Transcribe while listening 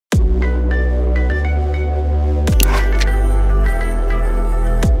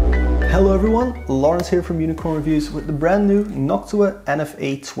Hello everyone, Lawrence here from Unicorn Reviews with the brand new Noctua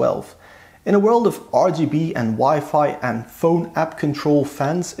NF-A12. In a world of RGB and Wi-Fi and phone app control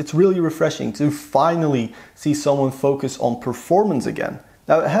fans, it's really refreshing to finally see someone focus on performance again.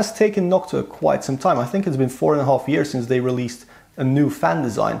 Now it has taken Noctua quite some time. I think it's been 4.5 years since they released a new fan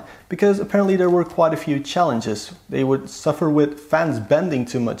design, because apparently there were quite a few challenges. They would suffer with fans bending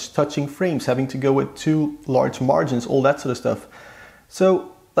too much, touching frames, having to go with too large margins, all that sort of stuff. So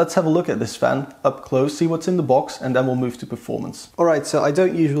let's have a look at this fan up close, see what's in the box, and then we'll move to performance. Alright, so I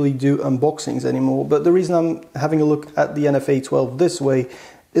don't usually do unboxings anymore, but the reason I'm having a look at the NF-A12 this way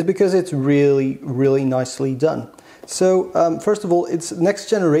is because it's really nicely done. So first of all, it's next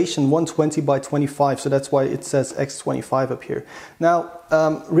generation 120x25, so that's why it says X25 up here. Now,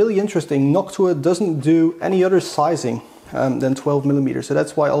 really interesting, Noctua doesn't do any other sizing than 12mm, so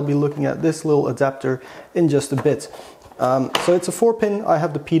that's why I'll be looking at this little adapter in just a bit. So it's a 4-pin, I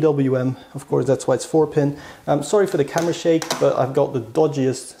have the PWM, of course that's why it's 4-pin. Sorry for the camera shake, but I've got the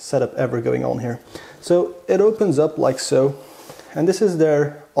dodgiest setup ever going on here. So it opens up like so, and this is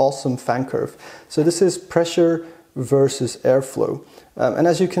their awesome fan curve. So this is pressure versus airflow. And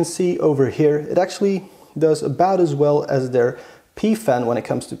as you can see over here, it actually does about as well as their P fan when it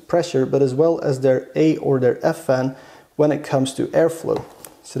comes to pressure, but as well as their A or their F fan when it comes to airflow.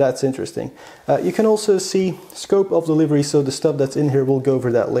 So that's interesting. You can also see scope of delivery, so the stuff that's in here, we'll go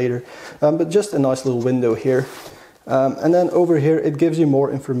over that later. But just a nice little window here. And then over here, it gives you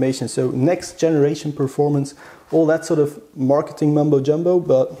more information. So next generation performance, all that sort of marketing mumbo jumbo,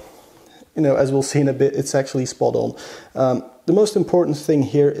 but you know, as we'll see in a bit, it's actually spot on. The most important thing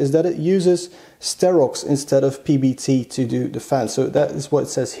here is that it uses Sterox instead of PBT to do the fan. So that is what it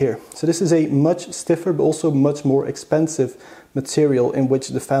says here. So this is a much stiffer, but also much more expensive material in which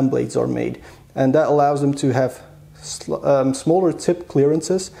the fan blades are made. And that allows them to have smaller tip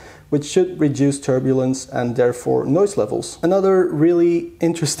clearances, which should reduce turbulence and therefore noise levels. Another really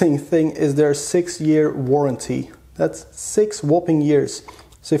interesting thing is their 6-year warranty. That's 6 whopping years.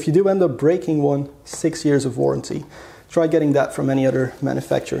 So if you do end up breaking one, 6 years of warranty. Try getting that from any other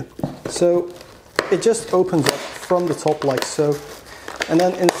manufacturer. So it just opens up from the top like so. And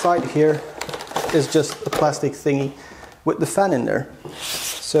then inside here is just a plastic thingy with the fan in there.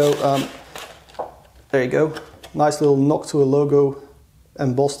 So there you go. Nice little Noctua logo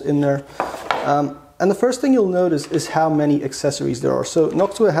embossed in there. And the first thing you'll notice is how many accessories there are. So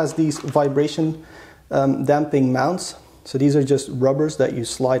Noctua has these vibration damping mounts. So these are just rubbers that you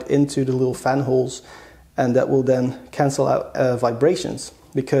slide into the little fan holes, and that will then cancel out vibrations.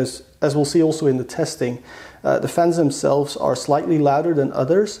 Because as we'll see also in the testing, the fans themselves are slightly louder than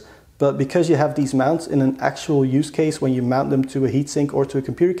others, but because you have these mounts in an actual use case, when you mount them to a heatsink or to a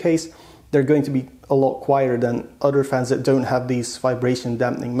computer case, they're going to be a lot quieter than other fans that don't have these vibration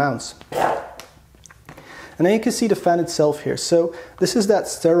dampening mounts. And then you can see the fan itself here. So this is that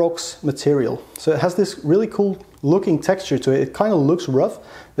Sterox material. So it has this really cool looking texture to it. It kind of looks rough,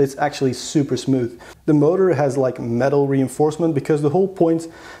 but it's actually super smooth. The motor has like metal reinforcement, because the whole point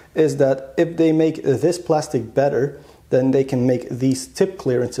is that if they make this plastic better, then they can make these tip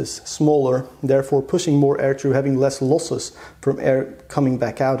clearances smaller, therefore pushing more air through, having less losses from air coming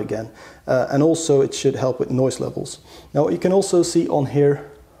back out again. And also it should help with noise levels. Now what you can also see on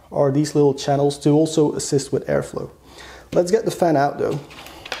here are these little channels to also assist with airflow. Let's get the fan out though.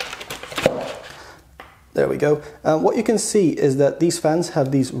 There we go. What you can see is that these fans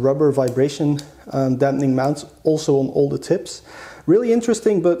have these rubber vibration dampening mounts also on all the tips. Really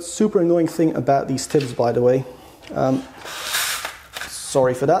interesting but super annoying thing about these tips, by the way.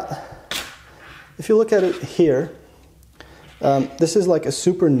 Sorry for that. If you look at it here, this is like a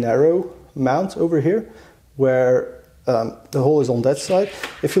super narrow mount over here, where the hole is on that side.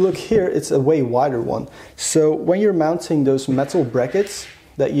 If you look here, it's a way wider one. So when you're mounting those metal brackets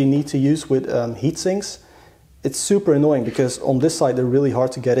that you need to use with heat sinks, it's super annoying because on this side they're really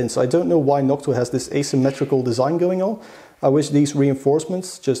hard to get in. So I don't know why Noctua has this asymmetrical design going on. I wish these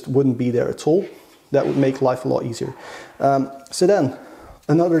reinforcements just wouldn't be there at all. That would make life a lot easier. So then,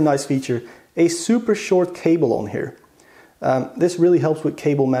 another nice feature, a super short cable on here. This really helps with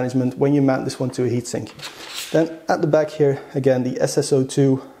cable management when you mount this one to a heatsink. Then at the back here, again, the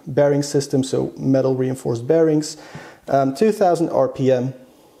SSO2 bearing system, so metal reinforced bearings, 2000 RPM.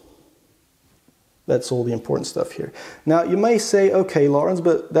 That's all the important stuff here. Now you may say, okay Lawrence,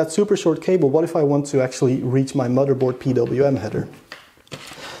 but that super short cable, what if I want to actually reach my motherboard PWM header?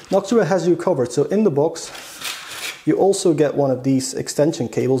 Noctua has you covered. So in the box, you also get one of these extension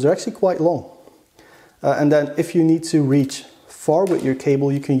cables. They're actually quite long. And then if you need to reach far with your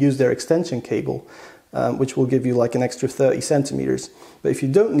cable, you can use their extension cable, which will give you like an extra 30 centimeters. But if you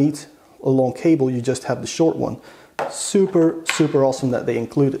don't need a long cable, you just have the short one. Super awesome that they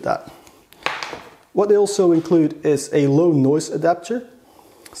included that. What they also include is a low noise adapter.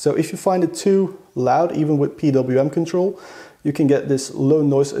 So if you find it too loud, even with PWM control, you can get this low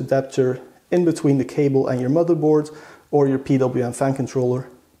noise adapter in between the cable and your motherboard or your PWM fan controller,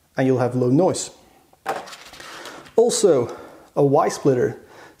 and you'll have low noise. Also, a Y splitter.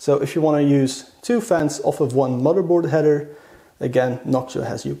 So if you want to use two fans off of one motherboard header, again, Noctua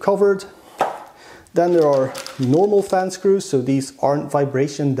has you covered. Then there are normal fan screws, so these aren't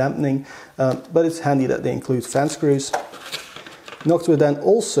vibration dampening, but it's handy that they include fan screws. Noctua then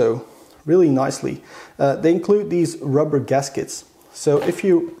also, really nicely, they include these rubber gaskets. So if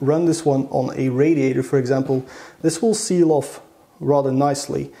you run this one on a radiator, for example, this will seal off rather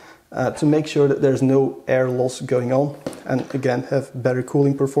nicely to make sure that there's no air loss going on, and again have better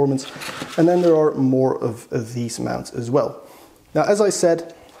cooling performance. And then there are more of these mounts as well. Now, as I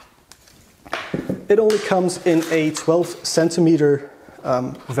said, it only comes in a 12 centimeter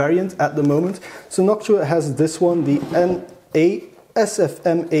variant at the moment. So Noctua has this one, the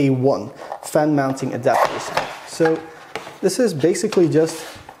SFMA1 fan mounting adapters. So this is basically just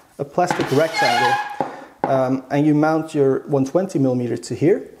a plastic rectangle, and you mount your 120mm to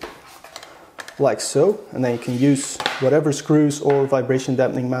here, like so, and then you can use whatever screws or vibration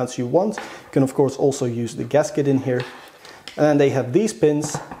dampening mounts you want. You can of course also use the gasket in here, and then they have these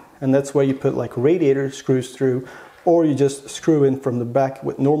pins, and that's where you put like radiator screws through, or you just screw in from the back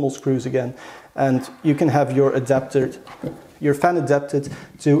with normal screws again, and you can have your adapter, your fan adapted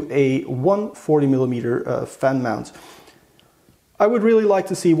to a 140mm fan mount. I would really like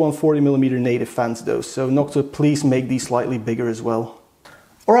to see 140mm native fans though, so Noctua, please make these slightly bigger as well.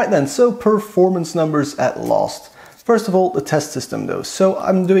 Alright then, so performance numbers at last. First of all, the test system though. So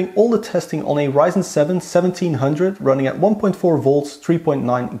I'm doing all the testing on a Ryzen 7 1700 running at 1.4 volts,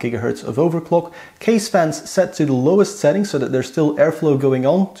 3.9 gigahertz of overclock. Case fans set to the lowest setting so that there's still airflow going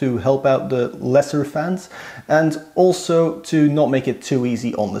on to help out the lesser fans, and also to not make it too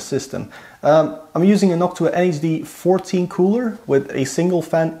easy on the system. I'm using a Noctua NHD14 cooler with a single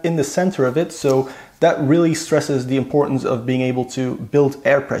fan in the center of it, so that really stresses the importance of being able to build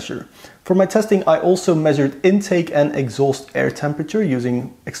air pressure. For my testing, I also measured intake and exhaust air temperature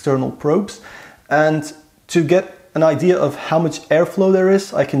using external probes, and to get an idea of how much airflow there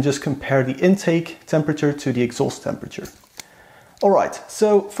is, I can just compare the intake temperature to the exhaust temperature. Alright,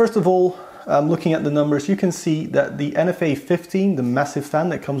 so first of all, looking at the numbers, you can see that the NF-A15, the massive fan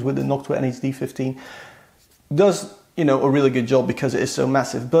that comes with the Noctua NHD15, does, a really good job because it is so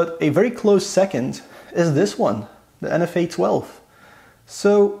massive. But a very close second is this one, the NF-A12.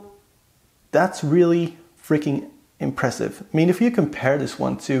 So that's really freaking impressive. I mean, if you compare this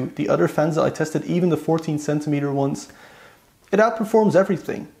one to the other fans that I tested, even the 14 centimeter ones, it outperforms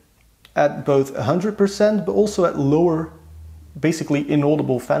everything at both 100%, but also at lower, basically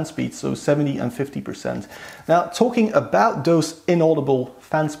inaudible fan speeds, so 70 and 50%. Now, talking about those inaudible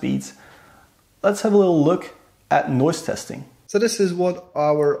fan speeds, let's have a little look at noise testing. So this is what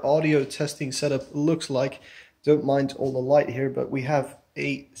our audio testing setup looks like. Don't mind all the light here, but we have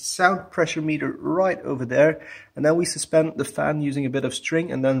a sound pressure meter right over there, and then we suspend the fan using a bit of string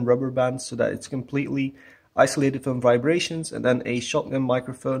and then rubber bands so that it's completely isolated from vibrations, and then a shotgun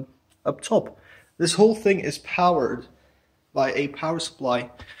microphone up top. This whole thing is powered by a power supply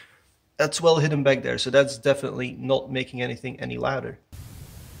that's well hidden back there, so that's definitely not making anything any louder.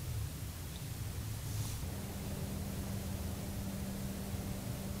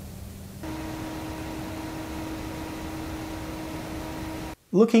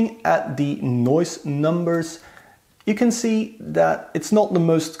 Looking at the noise numbers, you can see that it's not the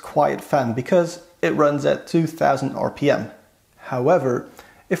most quiet fan because it runs at 2000 RPM. However,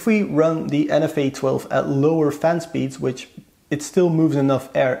 if we run the NF-A12 at lower fan speeds, which it still moves enough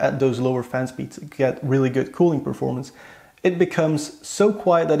air at those lower fan speeds to get really good cooling performance, it becomes so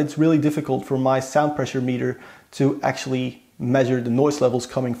quiet that it's really difficult for my sound pressure meter to actually measure the noise levels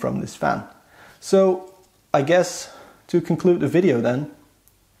coming from this fan. So I guess to conclude the video then,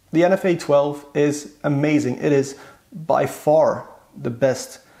 the NF-A12 is amazing. It is by far the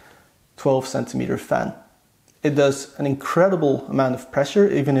best 12 centimeter fan. It does an incredible amount of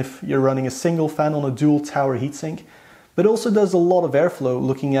pressure, even if you're running a single fan on a dual tower heatsink, but also does a lot of airflow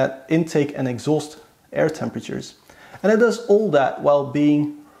looking at intake and exhaust air temperatures. And it does all that while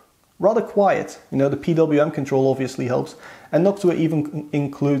being rather quiet. The PWM control obviously helps, and Noctua even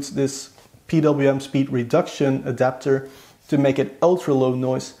includes this PWM speed reduction adapter to make it ultra low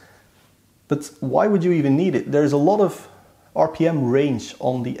noise. But why would you even need it? There's a lot of RPM range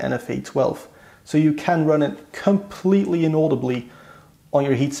on the NF-A12, so you can run it completely inaudibly on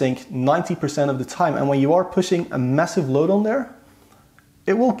your heatsink 90% of the time. And when you are pushing a massive load on there,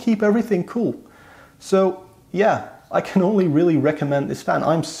 it will keep everything cool. So yeah, I can only really recommend this fan.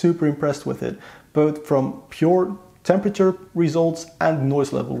 I'm super impressed with it, both from pure temperature results and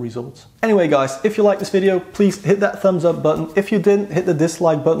noise level results. Anyway guys, if you like this video, please hit that thumbs up button. If you didn't, hit the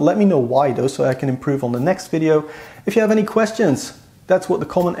dislike button. Let me know why though, so I can improve on the next video. If you have any questions, that's what the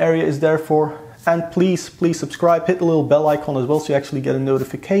comment area is there for. And please subscribe, hit the little bell icon as well so you actually get a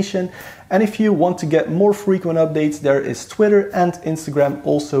notification. And if you want to get more frequent updates, there is Twitter and Instagram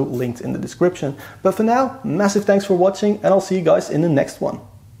also linked in the description. But for now, massive thanks for watching, and I'll see you guys in the next one.